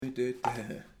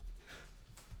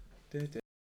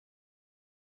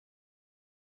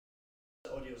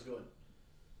Audio's going.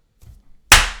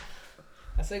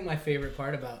 That's like my favorite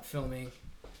part about filming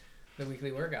the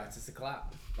weekly workouts is the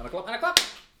clap. And a clap. And a clap.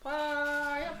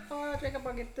 Jacob,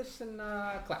 I'll get this and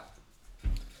clap.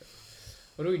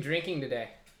 What are we drinking today?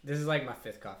 This is like my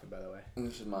 5th coffee, by the way.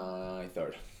 This is my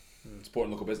 3rd.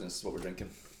 Supporting local business is what we're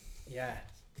drinking. Yeah.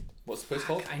 What's the place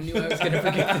called? I knew I was going to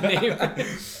forget the name.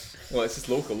 Well, it's just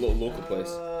local place.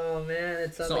 Oh, man.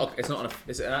 It's not.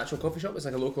 Is it an actual coffee shop? It's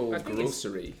like a local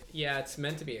grocery. Yeah, it's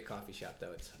meant to be a coffee shop,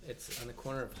 though. It's on the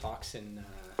corner of Hawks and...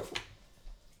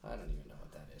 I don't even know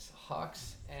what that is.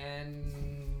 Hawks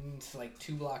and like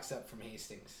 2 blocks up from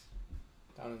Hastings.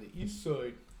 Down on the east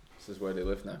side. This is where they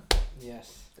live now.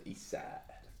 Yes. The east side.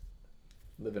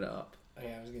 Living it up. Oh,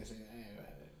 yeah, I was going to say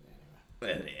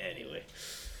that. Anyway.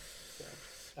 So,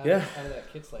 yeah. Out of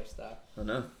that kid's lifestyle. I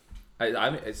know.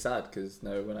 I mean, it's sad because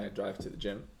now when I drive to the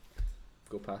gym,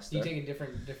 go past Do you take a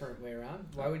different way around?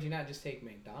 Why would you not just take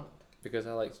McDonald's? Because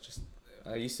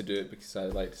I used to do it because I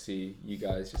like to see you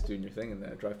guys just doing your thing and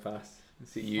then I drive past and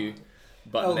see you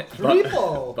butt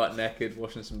naked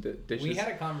washing some dishes. We had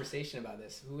a conversation about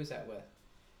this. Who was that with?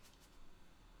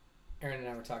 Aaron and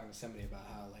I were talking to somebody about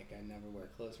how like I never wear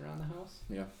clothes around the house.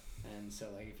 Yeah. And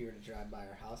so like if you were to drive by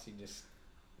our house, you just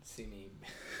see me.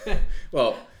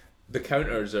 Well, the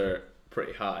counters are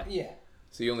pretty high. Yeah.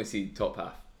 So you only see top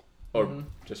half, or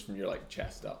just from your like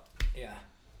chest up. Yeah.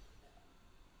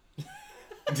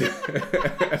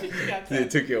 It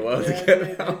took you a while to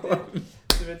get that one.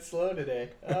 It's a bit slow today.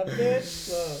 A bit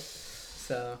slow.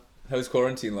 So. How's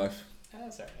quarantine life?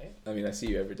 That's alright. I mean, I see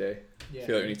you every day. Yeah. I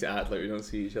feel like we need to act like we don't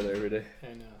see each other every day.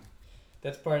 I know.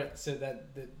 That's part. So that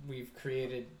we've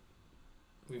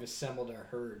assembled our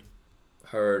herd.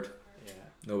 Herd. Yeah.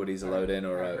 Nobody's allowed in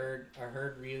or out. Our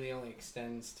herd really only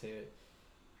extends to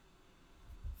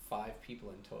 5 people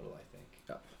in total, I think.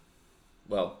 Yep.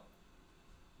 Well,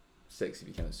 6 if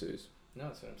you count Sue's. No,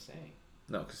 that's what I'm saying.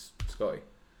 No, because Scotty.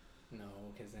 No,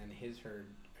 because then his herd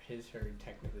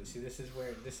technically. See, this is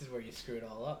where you screw it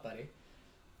all up, buddy.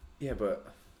 Yeah,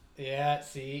 but. Yeah.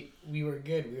 See, we were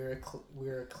good. We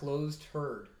were a closed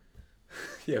herd.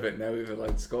 Yeah, but now we've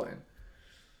allowed Scott in.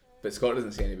 But Scott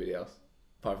doesn't see anybody else,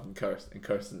 apart from Kirst, and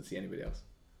Kirst doesn't see anybody else.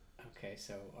 Okay,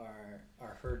 so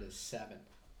our herd is 7.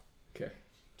 Okay.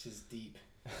 Which is deep.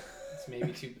 It's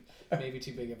maybe too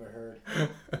big of a herd.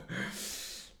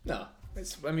 No,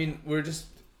 it's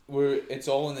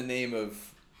all in the name of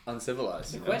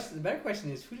uncivilized. The better question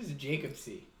is, who does Jacob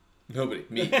see? Nobody,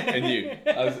 me and you,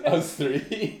 us 3.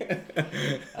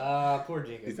 Poor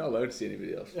Jacob. He's not allowed to see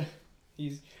anybody else.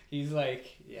 He's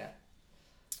like, yeah.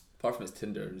 Apart from his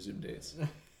Tinder and Zoom dates.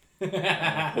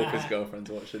 I hope his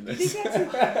girlfriend's watching this. Do you think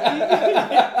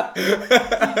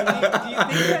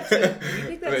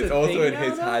that's it's also in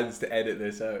his hands to edit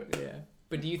this out. Yeah.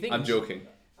 But do you think... I'm joking.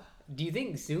 Do you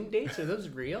think Zoom dates, are those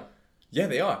real? Yeah,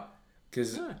 they are.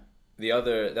 Because the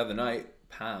other night,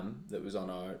 Pam, that was on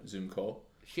our Zoom call...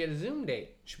 She had a Zoom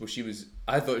date.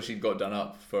 I thought she'd got done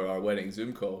up for our wedding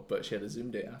Zoom call, but she had a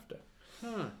Zoom date after.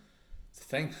 It's a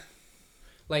thing.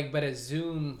 But a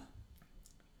Zoom...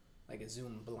 Like a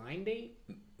Zoom blind date?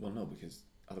 Well, no, because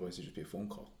otherwise it'd just be a phone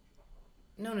call.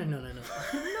 No.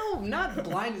 No, not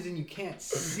blind as in you can't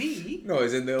see. No,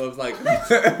 as in they'll have like,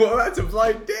 well, that's a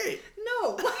blind date.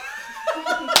 No.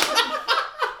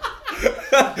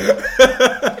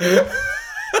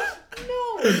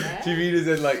 No, man. Do you mean as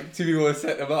in like 2 people will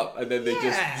set them up and then they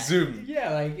just Zoom?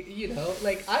 Yeah,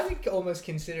 I would almost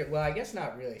consider, well, I guess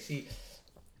not really. See,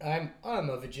 I'm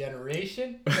of a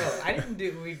generation. No,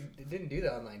 we didn't do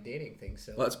the online dating thing.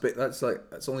 So well, that's the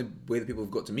only way that people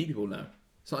have got to meet people now.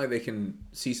 It's not like they can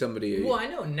see somebody. Well, I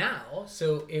know now.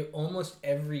 So almost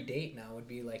every date now would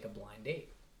be like a blind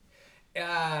date.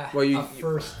 A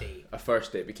first date. A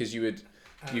first date, because you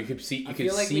could see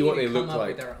what they look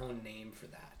like. With our own name for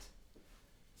that.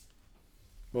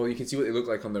 Well, you can see what they look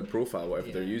like on their profile,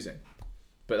 whatever they're using,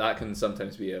 but that can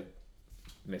sometimes be a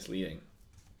misleading.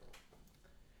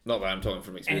 Not that I'm talking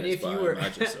from experience, but I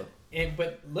imagine so.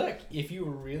 But look, if you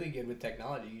were really good with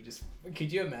technology,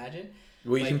 could you imagine?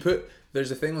 Well, you can there's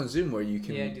a thing on Zoom where you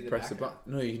can press the button.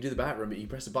 No, you can do the background, but you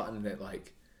press the button and it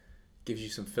like gives you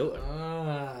some filter.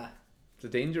 It's a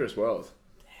dangerous world.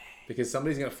 Because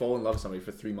somebody's going to fall in love with somebody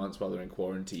for 3 months while they're in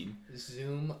quarantine.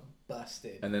 Zoom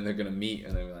busted. And then they're going to meet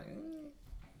and they're like...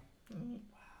 Wow.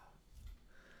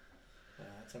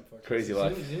 That's unfortunate. Crazy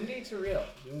life. Zoom dates are real.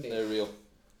 They're real.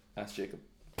 Ask Jacob.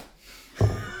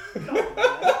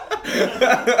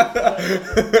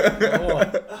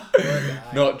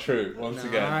 Not true. Once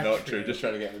again, not true. Just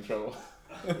trying to get him in trouble.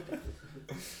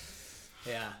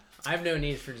 Yeah. I have no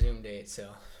need for Zoom dates, so.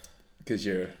 Because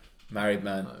you're a married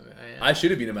man. I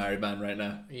should have been a married man right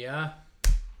now. Yeah.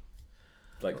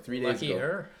 Like 3 days ago. Lucky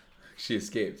her. She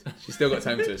escaped. She's still got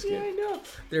time to escape. Yeah, I know.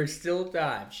 There's still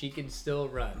time. She can still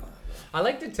run. I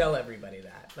like to tell everybody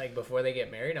that. Like, before they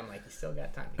get married, I'm like, you still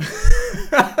got time.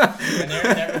 And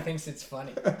Aaron never thinks it's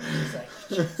funny. She's like,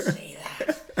 you shouldn't say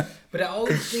that. But I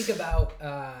always think about...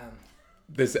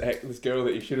 This girl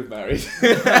that you should have married.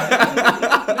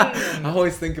 I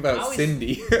always think about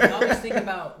Cindy. I always think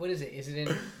about... What is it? Is it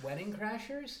in Wedding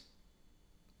Crashers?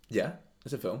 Yeah,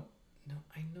 it's a film. No,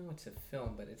 I know it's a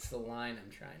film, but it's the line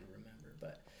I'm trying to remember.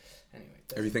 But anyway.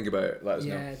 If you think about it, let us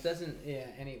know. Yeah, it doesn't... Yeah,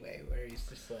 anyway, where he's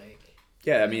just like...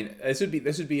 Yeah, I mean, this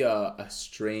would be a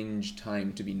strange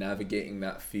time to be navigating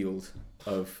that field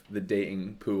of the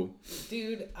dating pool.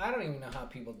 Dude, I don't even know how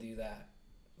people do that.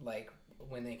 Like,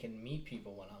 when they can meet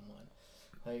people one-on-one.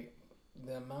 Like,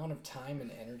 the amount of time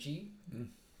and energy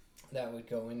that would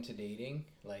go into dating,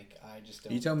 like, I just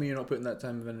don't... You tell me you're not putting that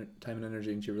time and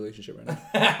energy into your relationship right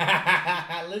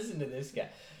now. Listen to this guy.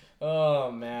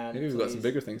 Oh, man. Maybe we've got some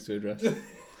bigger things to address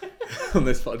on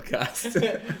this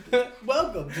podcast.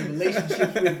 Welcome to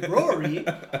Relationship with Rory.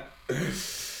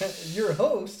 Your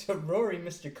host, Rory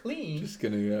Mr. Clean. Just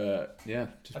gonna,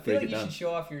 just I break feel like it down. You should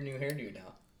show off your new hairdo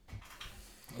now.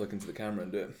 Look into the camera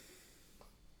and do it.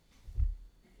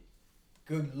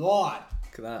 Good Lord.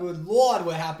 Look at that. Good Lord,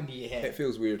 what happened to your head? It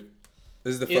feels weird.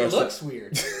 This is the first. It looks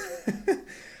weird. This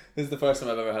is the first time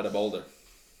I've ever had a boulder.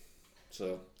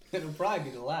 So. It'll probably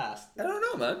be the last. I don't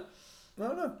know, man. I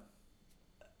don't know.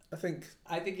 I think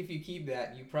if you keep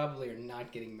that, you probably are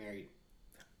not getting married.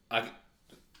 I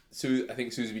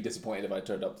think Susie would be disappointed if I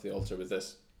turned up to the altar with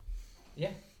this.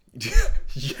 Yeah.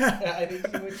 Yeah. I think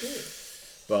she would too.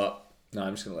 But no,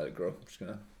 I'm just gonna let it grow.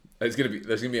 There's gonna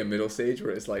be a middle stage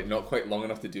where it's like not quite long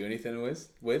enough to do anything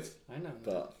with. I know.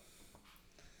 But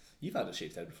you've had a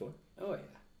shaved head before. Oh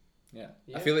yeah.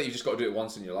 I feel like you just got to do it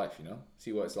once in your life, you know?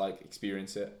 See what it's like,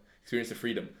 experience it. Experience the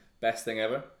freedom. Best thing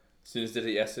ever. As soon as I did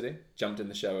it yesterday, jumped in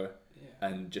the shower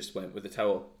and just went with the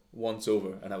towel once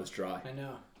over and I was dry. I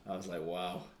know. I was like,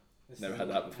 wow. Never had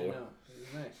that before. I know. It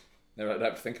was nice. Never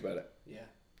had to think about it. Yeah.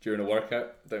 During a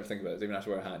workout, don't think about it. Don't even have to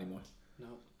wear a hat anymore. No.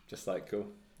 Just like, cool.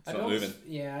 It's not moving.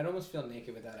 Yeah, I'd almost feel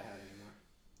naked without a hat anymore.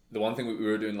 The one thing we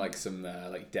were doing like some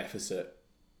like deficit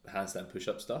handstand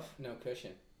push-up stuff. No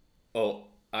cushion. Oh,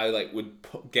 I like would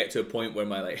get to a point where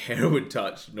my like hair would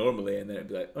touch normally, and then it'd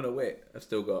be like, oh no, wait, I've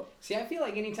still got. See, I feel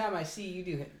like anytime I see you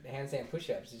do handstand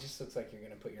push-ups, it just looks like you're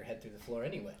gonna put your head through the floor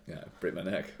anyway. Yeah, break my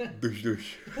neck. Douche,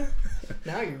 douche.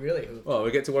 Now you're really hooping. Well,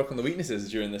 we get to work on the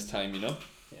weaknesses during this time, you know.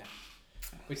 Yeah,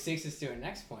 which takes us to our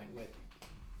next point with,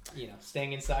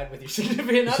 staying inside with your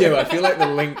significant other. Yeah, but I feel like the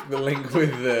link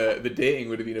with the dating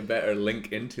would have been a better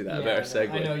link into that, a better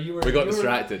segue. I know we got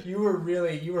distracted. You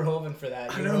were hoping for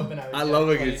that. I know. I love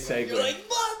a good segue. You're like,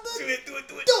 do it.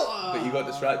 But you got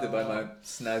distracted by my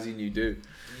snazzy new do.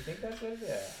 You think that's what it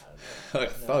is? Like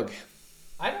a thug.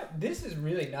 This is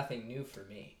really nothing new for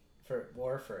me,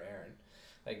 for Aaron.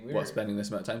 Like spending this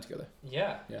amount of time together?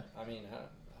 Yeah. Yeah. I mean,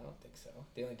 I don't think so.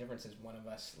 The only difference is one of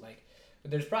us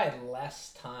there's probably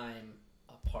less time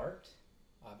apart,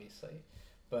 obviously,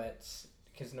 but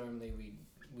because normally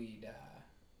we'd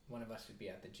one of us would be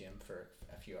at the gym for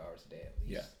a few hours a day at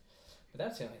least. Yeah. But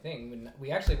that's the only thing. We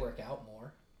actually work out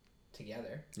more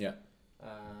together. Yeah.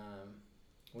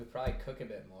 We probably cook a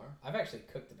bit more. I've actually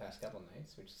cooked the past couple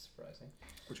nights, which is surprising.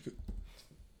 What'd you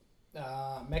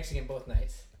cook? Mexican both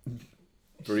nights.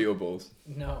 Burrito bowls.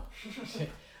 No.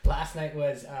 Last night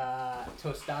was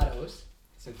tostados.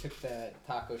 So took the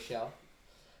taco shell,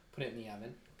 put it in the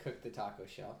oven, cooked the taco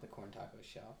shell, the corn taco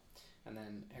shell. And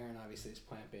then Aaron obviously is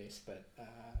plant-based, but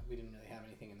we didn't really have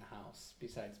anything in the house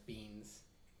besides beans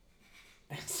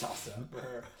and salsa for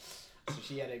her. So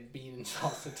she had a bean and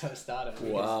salsa tostada.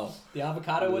 Wow. The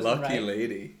avocado wasn't Lucky right.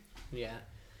 lady. Yeah.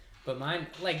 But mine,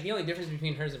 the only difference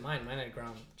between hers and mine had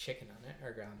ground chicken on it,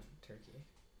 or ground turkey.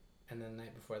 And then the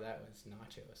night before that was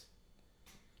nachos.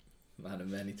 Man of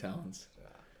many talents.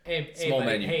 Small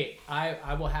menu. Hey,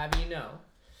 I will have you know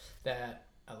that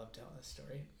I love telling this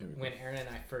story. When Aaron and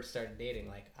I first started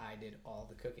dating, I did all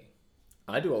the cooking.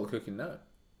 I do all the cooking now.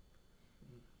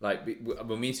 But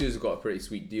me and Susan got a pretty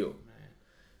sweet deal. Man.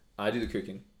 I do the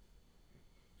cooking.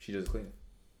 She does the cleaning.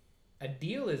 A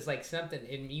deal is something,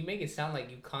 and you make it sound like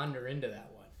you conned her into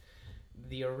that one.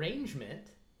 The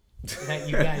arrangement that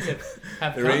you guys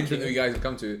have the arrangement that you guys have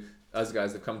come to, us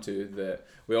guys have come to, that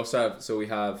we also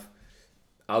have.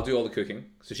 I'll do all the cooking,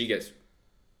 so she gets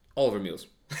all of her meals.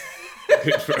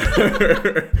 Good for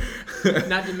her.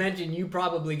 Not to mention, you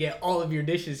probably get all of your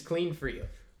dishes clean for you.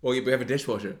 Well, we have a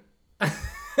dishwasher.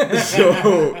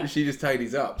 So she just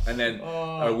tidies up, and then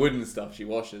our wooden stuff she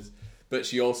washes. But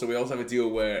we also have a deal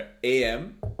where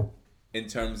AM, in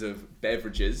terms of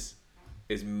beverages,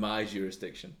 is my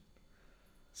jurisdiction.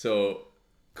 So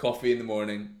coffee in the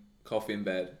morning, coffee in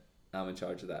bed, I'm in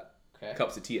charge of that. Okay.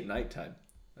 Cups of tea at night time,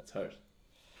 that's hers.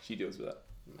 She deals with that.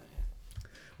 Man.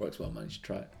 Works well, man. You should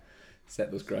try it.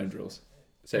 Set those ground rules.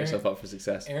 Set yourself up for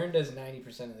success. Erin does 90%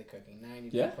 of the cooking.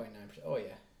 99.9%. Yeah? Oh, yeah.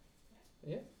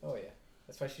 Yeah? Oh, yeah.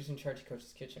 That's why she's in charge of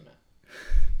Coach's Kitchen,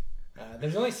 man.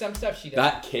 There's only some stuff she does.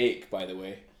 That cake, by the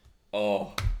way.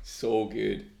 Oh, so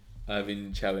good. I've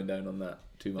been chowing down on that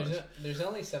too much. There's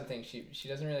only some things she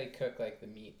doesn't really cook like the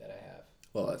meat that I have.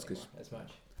 Well, that's because as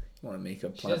much. You want to make a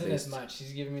plant-based. She doesn't as much.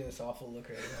 She's giving me this awful look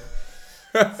right now.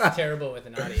 It's terrible with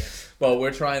an audience. Well, we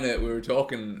were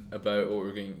talking about what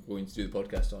we're going to do the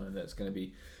podcast on, and it's going to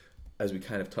be, as we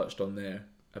kind of touched on there,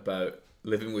 about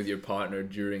living with your partner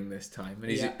during this time.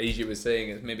 And as you were saying,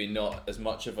 it's maybe not as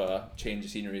much of a change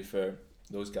of scenery for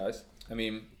those guys. I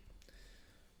mean,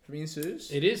 for me and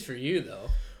Suze. It is for you, though.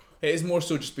 It is more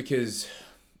so just because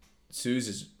Suze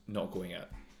is not going out.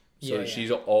 So she's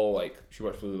all like, she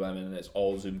works for Lululemon and it's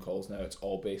all Zoom calls now. It's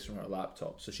all based from her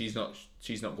laptop. So she's not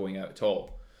going out at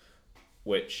all.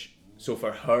 So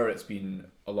for her, it's been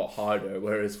a lot harder.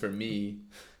 Whereas for me,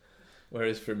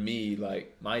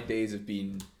 like my days have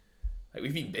been, like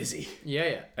we've been busy.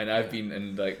 Yeah. And I've been,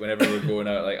 and like whenever we're going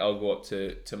out, like I'll go up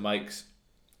to Mike's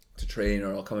to train,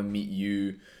 or I'll come and meet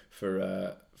you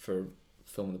for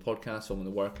filming the podcast, filming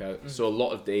the workout. Mm-hmm. So a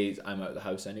lot of days I'm out of the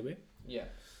house anyway. Yeah.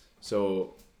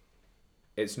 So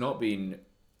it's more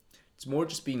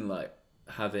just been like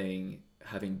having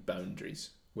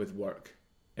boundaries with work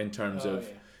in terms of,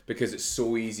 because it's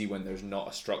so easy when there's not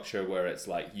a structure where it's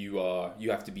like you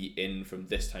have to be in from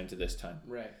this time to this time.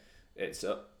 Right. It's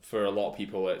for a lot of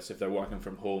people, it's if they're working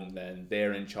from home, then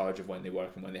they're in charge of when they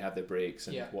work and when they have their breaks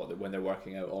and when they're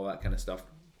working out, all that kind of stuff.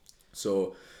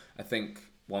 So I think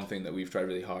one thing that we've tried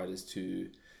really hard is to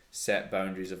set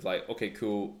boundaries of like, okay,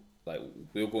 cool, like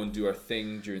we'll go and do our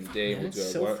thing during the day. Man, we'll do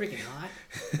our work. It's so freaking hot.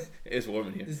 It is warm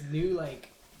in here. This new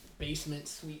like basement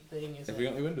suite thing is. Have we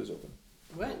got your windows open?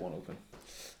 What? Got one open.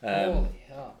 Holy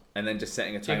hell! And then just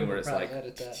setting a time where it's like.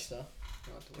 Edit that stuff.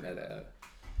 Edit it out.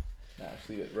 Nah, just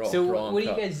leave it raw.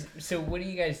 So what do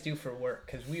you guys do for work?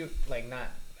 Because we like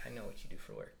not. I know what you do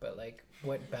for work, but like,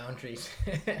 what boundaries?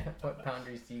 What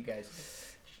boundaries do you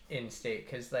guys instate?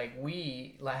 Because like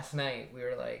last night we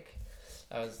were like,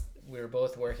 we were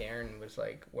both working. Erin was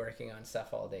like working on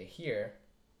stuff all day here,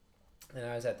 and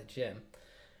I was at the gym.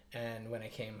 And when I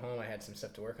came home, I had some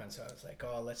stuff to work on, so I was like,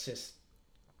 "Oh, let's just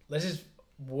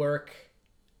work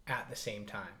at the same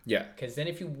time." Yeah. Because then,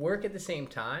 if you work at the same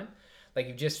time, like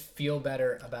you just feel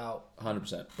better about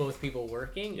 100% both people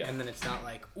working, and then it's not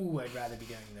like, "Ooh, I'd rather be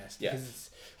doing this." Yeah.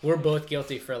 Because we're both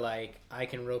guilty for like, I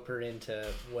can rope her into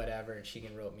whatever, and she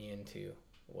can rope me into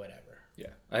whatever. Yeah,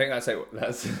 I think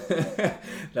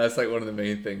that's like one of the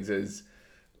main things is,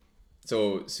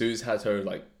 so Suze has her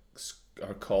like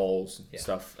her calls and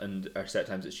stuff, and our set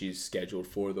times that she's scheduled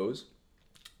for those.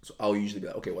 So I'll usually be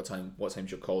like, okay, what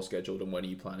time's your call scheduled, and when are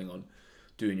you planning on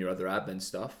doing your other admin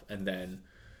stuff? And then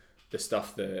the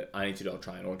stuff that I need to do, I'll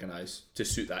try and organize to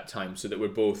suit that time, so that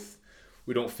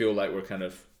we don't feel like we're kind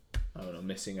of, I don't know,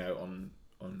 missing out on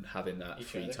having that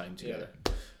free time together.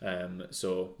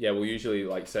 So yeah, we'll usually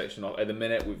like section off. At the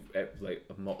minute, we've like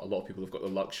a lot of people have got the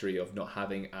luxury of not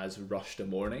having as rushed a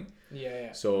morning.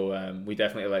 Yeah. So we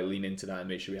definitely like lean into that and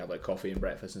make sure we have like coffee and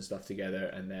breakfast and stuff together,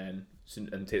 and then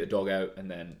and take the dog out, and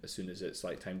then as soon as it's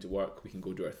like time to work, we can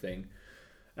go do our thing.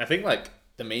 And I think like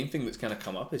the main thing that's kind of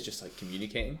come up is just like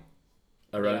communicating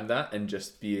around that, and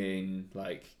just being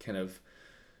like kind of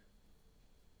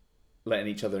letting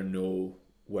each other know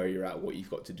where you're at, what you've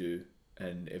got to do.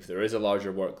 And if there is a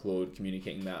larger workload,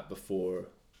 communicating that before,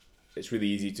 it's really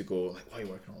easy to go like, why are you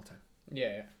working all the time?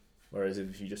 Yeah. Whereas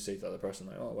if you just say to the other person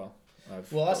like, oh well,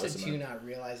 also too, not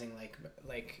realizing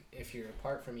like if you're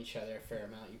apart from each other a fair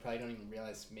amount, you probably don't even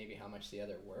realize maybe how much the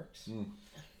other works,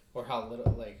 or how little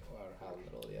the other,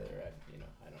 I don't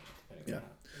know. Yeah.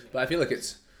 But I feel like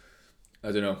it's,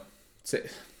 I don't know,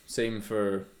 same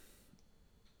for,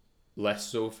 less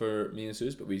so for me and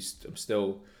Suze, but I'm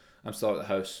still at the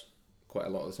house quite a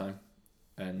lot of the time,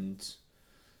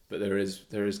 but there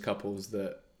is couples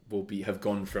that have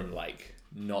gone from like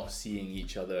not seeing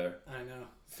each other, I know,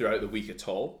 throughout the week at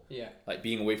all, like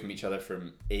being away from each other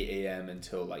from 8 a.m.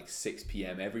 until like 6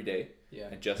 p.m. every day,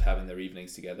 and just having their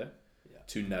evenings together,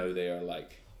 to now they are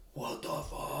like, what the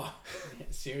fuck?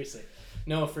 Seriously,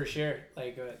 no, for sure.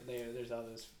 Like there's all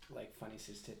those like funny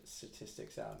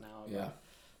statistics out now about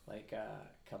like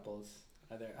couples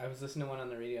I was listening to one on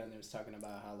the radio and they was talking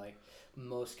about how like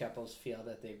most couples feel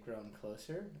that they've grown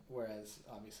closer, whereas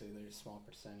obviously there's a small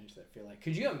percentage that feel like.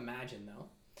 Could you imagine though,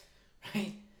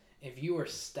 right? If you were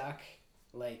stuck,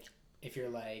 like if you're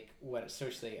like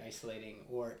socially isolating,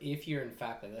 or if you're in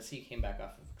fact like let's say you came back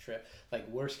off of a trip, like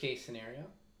worst case scenario,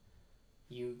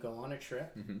 you go on a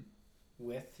trip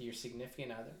with your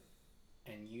significant other,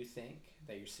 and you think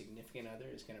that your significant other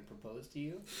is going to propose to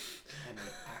you, and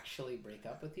they actually break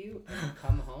up with you, and you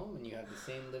come home and you have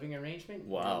the same living arrangement.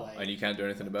 Wow, like, and you can't do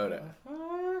anything about it.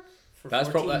 That's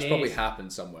probably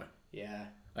happened somewhere. Yeah.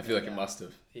 I feel like it must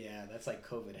have. Yeah, that's like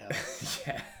COVID hell.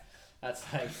 Yeah.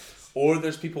 That's like... Or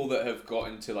there's people that have got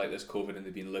into like this COVID and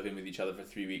they've been living with each other for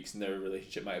 3 weeks and their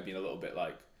relationship might have been a little bit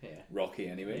like rocky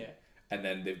anyway. Yeah. And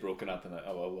then they've broken up and like,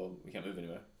 oh well, we can't move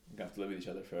anywhere. We're going to have to live with each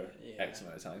other for X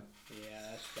amount of time. Yeah,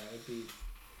 that would be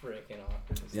freaking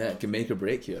awkward. Yeah, it can make or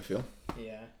break you, I feel.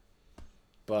 Yeah.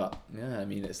 But yeah, I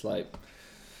mean, it's like...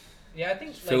 Yeah, I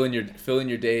think... Fill in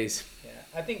your days. Yeah,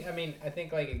 I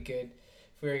think like a good...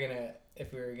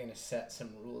 If we were gonna set some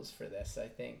rules for this, I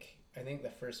think the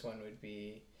first one would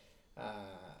be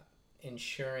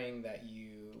ensuring that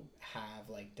you have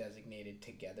like designated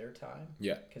together time.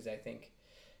 Yeah. Because I think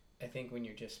when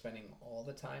you're just spending all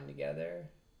the time together,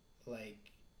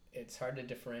 like it's hard to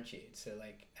differentiate. So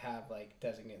like have like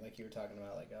designate, like you were talking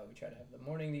about, like, oh, we try to have the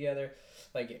morning together.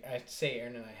 Like I'd say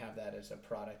Aaron and I have that as a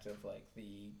product of like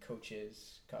the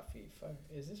coaches coffee.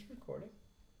 Is this recording?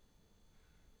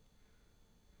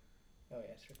 Oh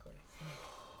yeah, it's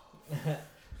recording.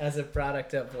 As a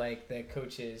product of like the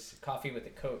coaches coffee with the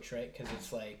coach, right? Because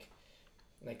it's like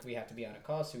we have to be on a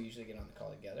call, so we usually get on the call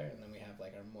together, and then we have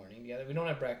like our morning together. We don't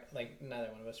have like neither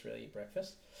one of us really eat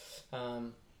breakfast,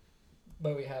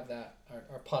 but we have that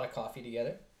our pot of coffee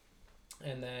together,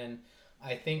 and then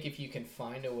I think if you can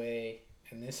find a way,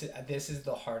 and this is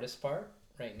the hardest part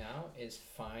right now, is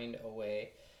find a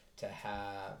way to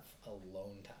have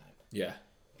alone time. Yeah.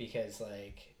 Because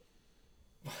like.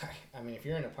 I mean, if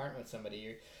you're in an apartment with somebody,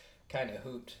 you're kind of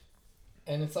hooped.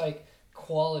 And it's like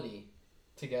quality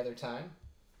together time.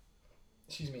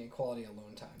 And quality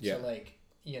alone time. Yeah. So like,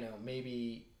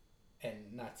 maybe, and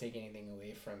not take anything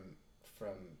away from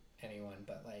anyone,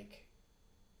 but like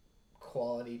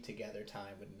quality together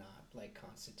time would not like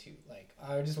constitute like,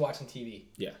 we're just watching TV.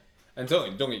 Yeah. And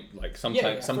don't like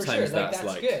sometimes sure. that's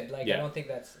like good. Like I don't think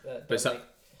that's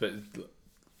but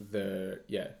the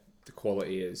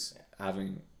quality is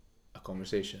having a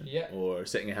conversation, or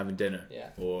sitting and having dinner,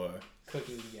 or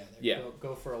cooking together,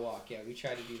 go for a walk. We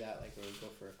try to do that, like where we go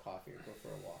for a coffee or go for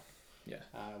a walk.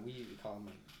 We usually call them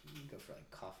like go for like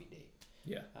coffee date.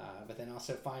 But then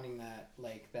also finding that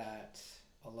like that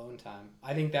alone time,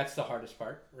 I think that's the hardest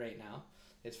part right now,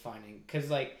 is finding, because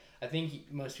like I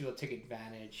think most people took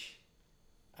advantage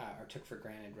or took for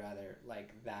granted rather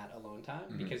like that alone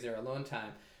time, because their alone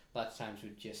time lots of times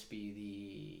would just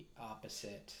be the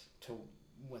opposite to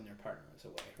when their partner was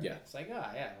away. Right? Yeah. It's like, well,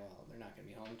 they're not going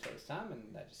to be home until this time,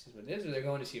 and that just is what it is, or they're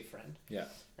going to see a friend. Yeah.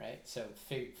 Right? So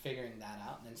figuring that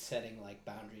out, and then setting like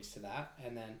boundaries to that.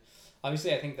 And then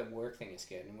obviously I think the work thing is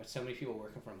good. And with so many people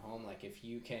working from home, like if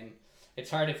you can, it's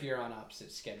hard if you're on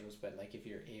opposite schedules, but like if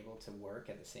you're able to work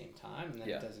at the same time, then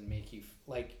it doesn't make you,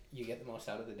 like you get the most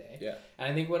out of the day. Yeah.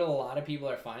 And I think what a lot of people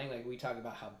are finding, like we talk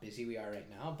about how busy we are right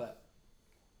now, but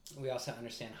we also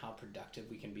understand how productive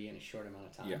we can be in a short amount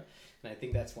of time. Yeah. And I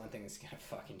think that's one thing that's going to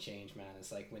fucking change, man.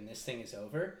 It's like when this thing is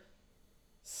over,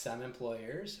 some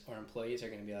employers or employees are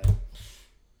going to be like,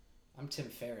 I'm Tim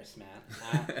Ferriss,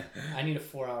 man. I need a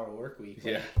 4-hour work week.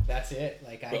 Like, that's it.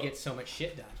 Like I get so much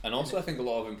shit done. And also I think a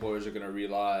lot of employers are going to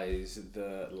realize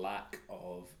the lack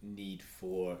of need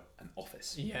for an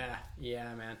office. Yeah,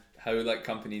 man. How like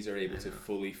companies are able to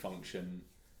fully function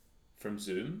from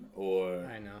Zoom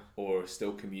or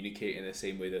still communicate in the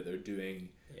same way that they're doing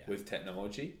with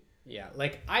technology. Yeah,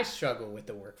 like I struggle with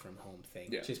the work from home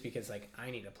thing just because like I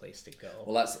need a place to go.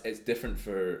 Well, it's different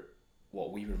for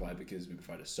what we provide because we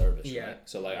provide a service, right?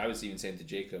 So like I was even saying to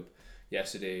Jacob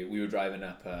yesterday, we were driving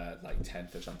up like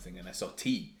 10th or something, and I saw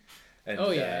T. And,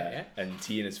 and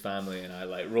T and his family, and I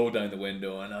like rolled down the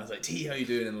window and I was like, T, how you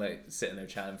doing? And like sitting there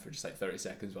chatting for just like 30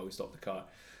 seconds while we stopped the car,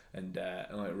 and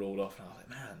like rolled off, and I was like,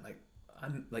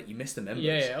 man, like you miss the members.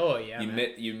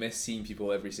 You miss seeing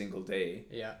people every single day.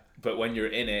 Yeah. But when you're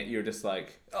in it, you're just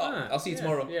like, I'll see you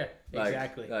tomorrow. Yeah. Like,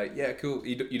 exactly. Like cool.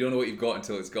 You don't know what you've got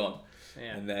until it's gone.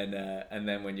 Yeah. And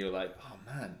then when you're like, oh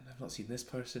man, I've not seen this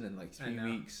person in like 3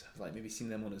 weeks. I've like maybe seen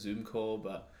them on a Zoom call,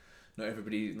 but not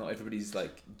everybody's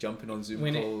like jumping on Zoom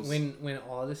calls. When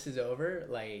all this is over,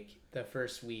 like the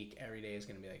first week, every day is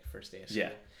gonna be like first day of school.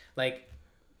 Yeah. Like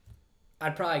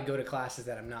I'd probably go to classes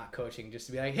that I'm not coaching just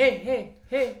to be like, hey,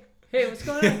 what's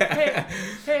going on?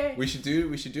 Hey. We should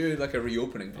do like a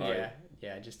reopening party.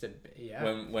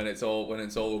 Yeah, When it's all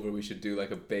over, we should do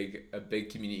like a big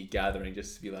community gathering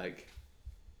just to be like,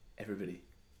 everybody.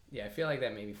 Yeah, I feel like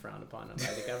that may be frowned upon by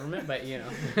the government, but you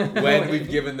know. When we've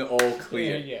given the all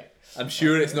clear. Yeah. I'm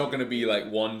sure it's not going to be like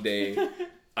one day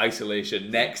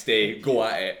isolation, next day go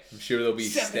at it. I'm sure there'll be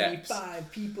 75 steps.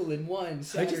 75 people in one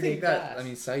Saturday How do you think class. that, I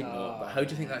mean, side note, but how do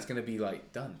you think that's going to be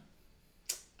like done?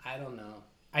 I don't know.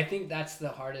 I think that's the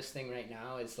hardest thing right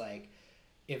now is like,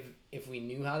 if we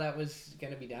knew how that was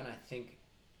going to be done,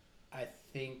 I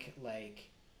think like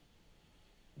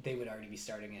they would already be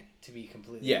starting it, to be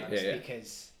completely honest,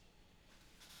 because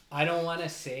I don't want to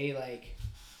say like,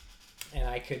 and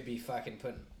I could be fucking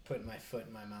putting my foot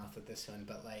in my mouth with this one,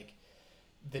 but like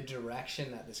the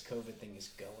direction that this COVID thing is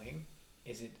going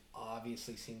is, it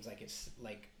obviously seems like it's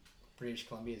like British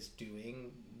Columbia is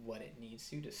doing what it needs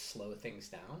to slow things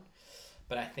down.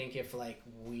 But I think if like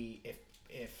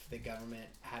if the government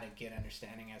had a good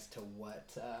understanding as to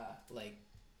what like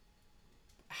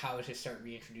how to start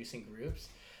reintroducing groups,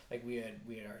 like we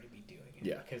would already be doing it.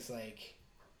 Yeah. Because like,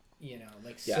 you know,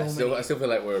 like I still feel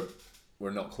like we're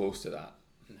not close to that.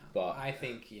 No. But I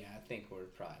think we're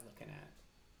probably looking at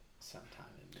sometime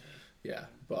in May. Yeah,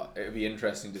 but it would be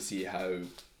interesting to see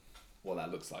what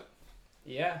that looks like.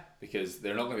 Yeah. Because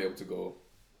they're not going to be able to go,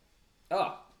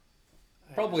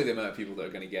 probably the amount of people that are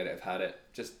going to get it have had it.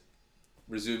 Just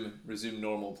resume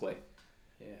normal play.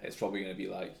 Yeah. It's probably going to be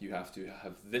like, you have to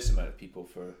have this amount of people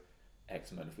for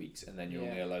X amount of weeks, and then you're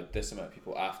only allowed this amount of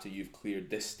people after you've cleared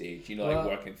this stage, like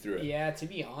working through it. Yeah, to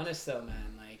be honest though,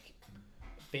 man, like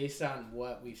based on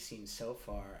what we've seen so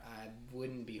far, I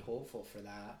wouldn't be hopeful for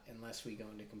that unless we go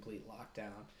into complete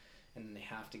lockdown and they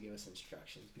have to give us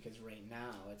instructions, because right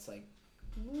now it's like,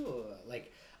 ooh,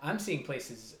 like I'm seeing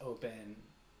places open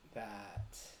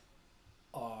that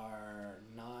are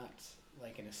not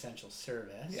like an essential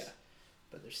service,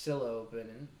 but they're still open,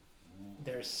 and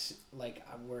there's like,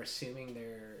 we're assuming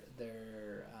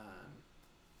they're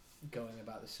going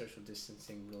about the social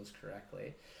distancing rules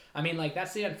correctly. I mean, like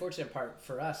that's the unfortunate part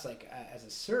for us, like as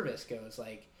a service goes,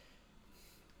 like,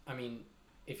 I mean,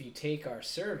 if you take our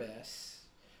service,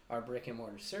 our brick and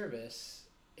mortar service,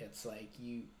 it's like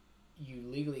you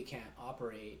legally can't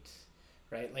operate,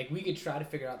 right? Like we could try to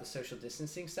figure out the social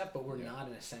distancing stuff, but we're not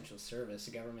an essential service.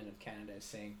 The government of Canada is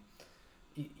saying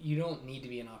you don't need to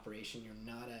be in operation.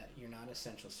 You're not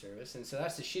essential service, and so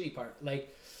that's the shitty part.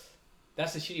 Like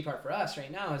that's the shitty part for us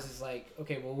right now. Is like,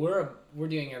 okay, well we're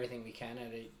doing everything we can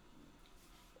at a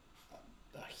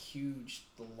huge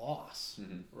loss,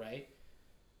 right?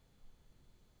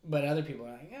 But other people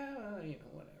are like, yeah, well,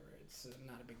 whatever. It's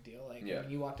not a big deal. Like when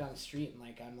you walk down the street and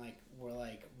like we're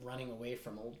like running away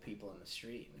from old people in the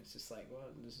street, and it's just like, well,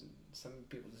 some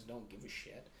people just don't give a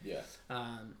shit. Yeah.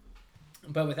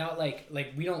 But without like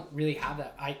we don't really have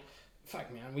that.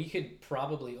 Fuck man, we could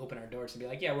probably open our doors and be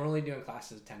like, yeah, we're only doing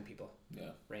classes of 10 people.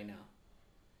 Yeah. Right now.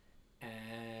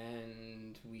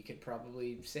 And we could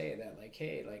probably say that like,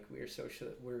 hey, like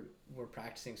we're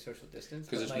practicing social distance.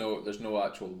 Because there's no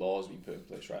actual laws being put in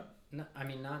place, right? No, I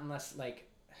mean not unless like,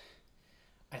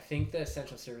 I think the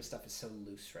essential service stuff is so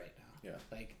loose right now. Yeah.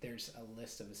 Like there's a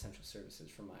list of essential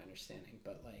services from my understanding,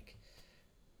 but like,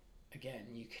 again,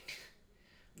 you can.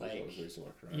 Like, there's always ways to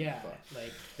work around. Yeah,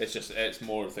 like it's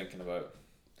more thinking about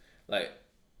like,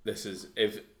 this is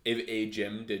if a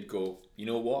gym did go, you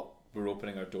know what, we're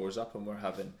opening our doors up and we're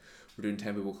doing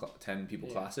 10 people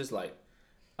classes, like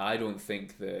I don't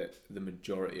think that the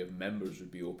majority of members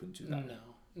would be open to that.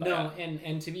 No,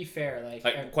 and to be fair,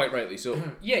 like quite rightly so.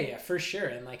 Yeah, for sure.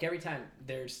 And like every time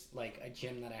there's like a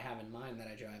gym that I have in mind that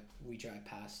we drive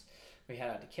past, we head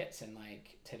out to Kits, and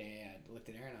like today I looked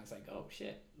at Aaron and I was like, oh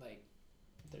shit, like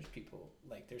there's people,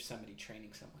 like there's somebody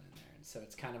training someone in there, and so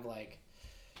it's kind of like,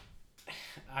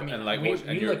 I mean, and like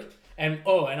and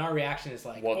our reaction is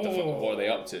like, what are they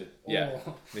up to? Yeah,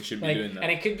 they should be like, doing that.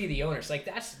 And it could be the owners. Like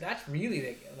that's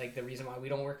really the reason why we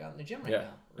don't work out in the gym right now.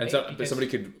 Right? And but somebody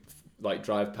could like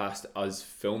drive past us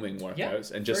filming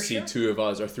workouts and just see 2 of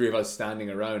us or 3 of us standing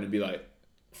around and be like,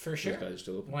 for sure, these guys are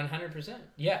still open. 100%.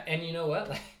 Yeah, and you know what?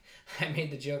 Like I made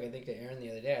the joke, I think, to Aaron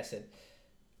the other day. I said,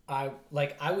 I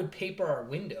would paper our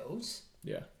windows.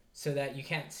 Yeah. So that you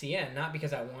can't see in, not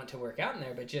because I want to work out in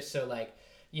there, but just so like,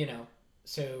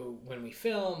 so when we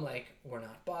film, like we're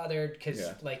not bothered, because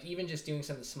like even just doing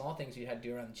some of the small things we had to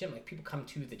do around the gym, like people come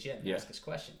to the gym and ask us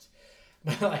questions.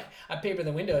 But like I paper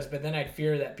the windows, but then I'd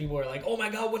fear that people were like, "Oh my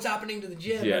God, what's happening to the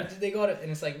gym? Yeah. Did they go to?"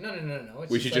 And it's like, no.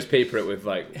 We should just paper it with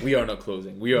like, "We are not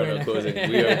closing. We are not closing.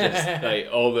 We are just like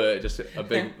all the just a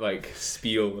big like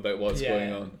spiel about what's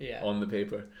going on the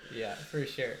paper." Yeah, for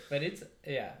sure. But it's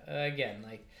again,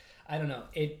 like I don't know.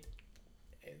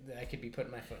 I could be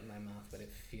putting my foot in my mouth, but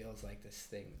it feels like this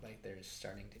thing, like there's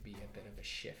starting to be a bit of a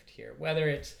shift here.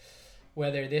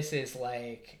 Whether this is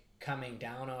like coming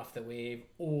down off the wave,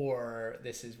 or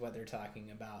this is what they're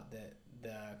talking about,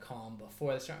 the calm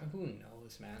before the storm. Who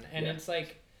knows, man? And it's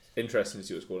like interesting to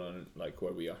see what's going on, like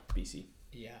where we are, BC.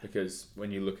 Yeah. Because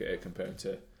when you look at it compared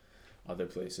to other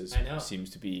places, I know. it seems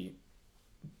to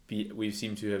we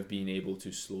seem to have been able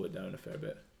to slow it down a fair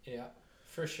bit. Yeah,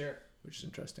 for sure. Which is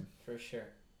interesting. For sure.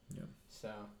 Yeah. So,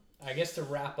 I guess to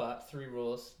wrap up, 3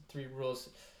 rules.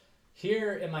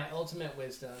 Here in my ultimate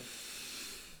wisdom,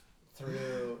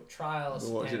 through trials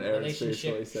and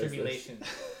relationship tribulations.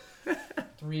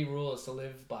 3 rules to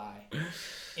live by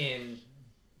in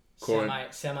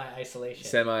semi-isolation.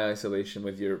 Semi-isolation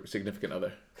with your significant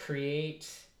other. Create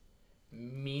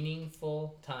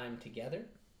meaningful time together.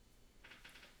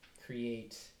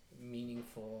 Create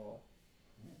meaningful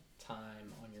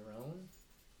time on your own.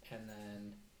 And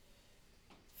then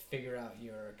figure out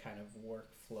your kind of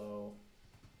workflow,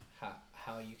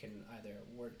 how you can either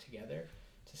work together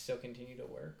to still continue to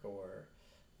work, or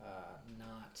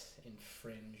not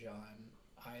infringe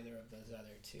on either of those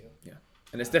other 2. Yeah,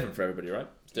 and it's different for everybody, right?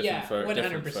 It's different for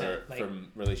 100%.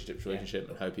 From relationship to relationship,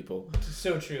 and how people.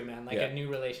 So true, man. Like a new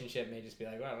relationship may just be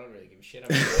like, well, I don't really give a shit.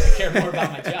 I care more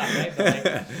about my job, right? But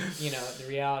like, the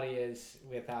reality is,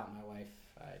 without my wife,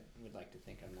 I would like to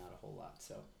think I'm not a whole lot.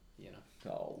 So,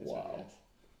 Oh wow.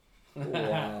 Wow,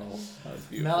 that was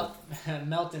beautiful.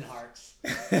 Melting hearts.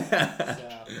 So,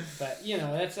 but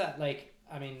that's like,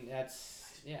 I mean,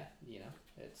 that's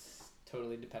it's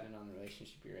totally dependent on the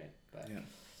relationship you're in. But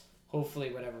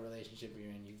hopefully, whatever relationship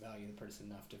you're in, you value the person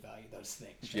enough to value those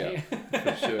things. Right?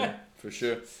 Yeah, for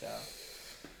sure. So,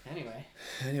 anyway.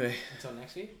 Until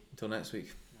next week. All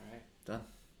right, done.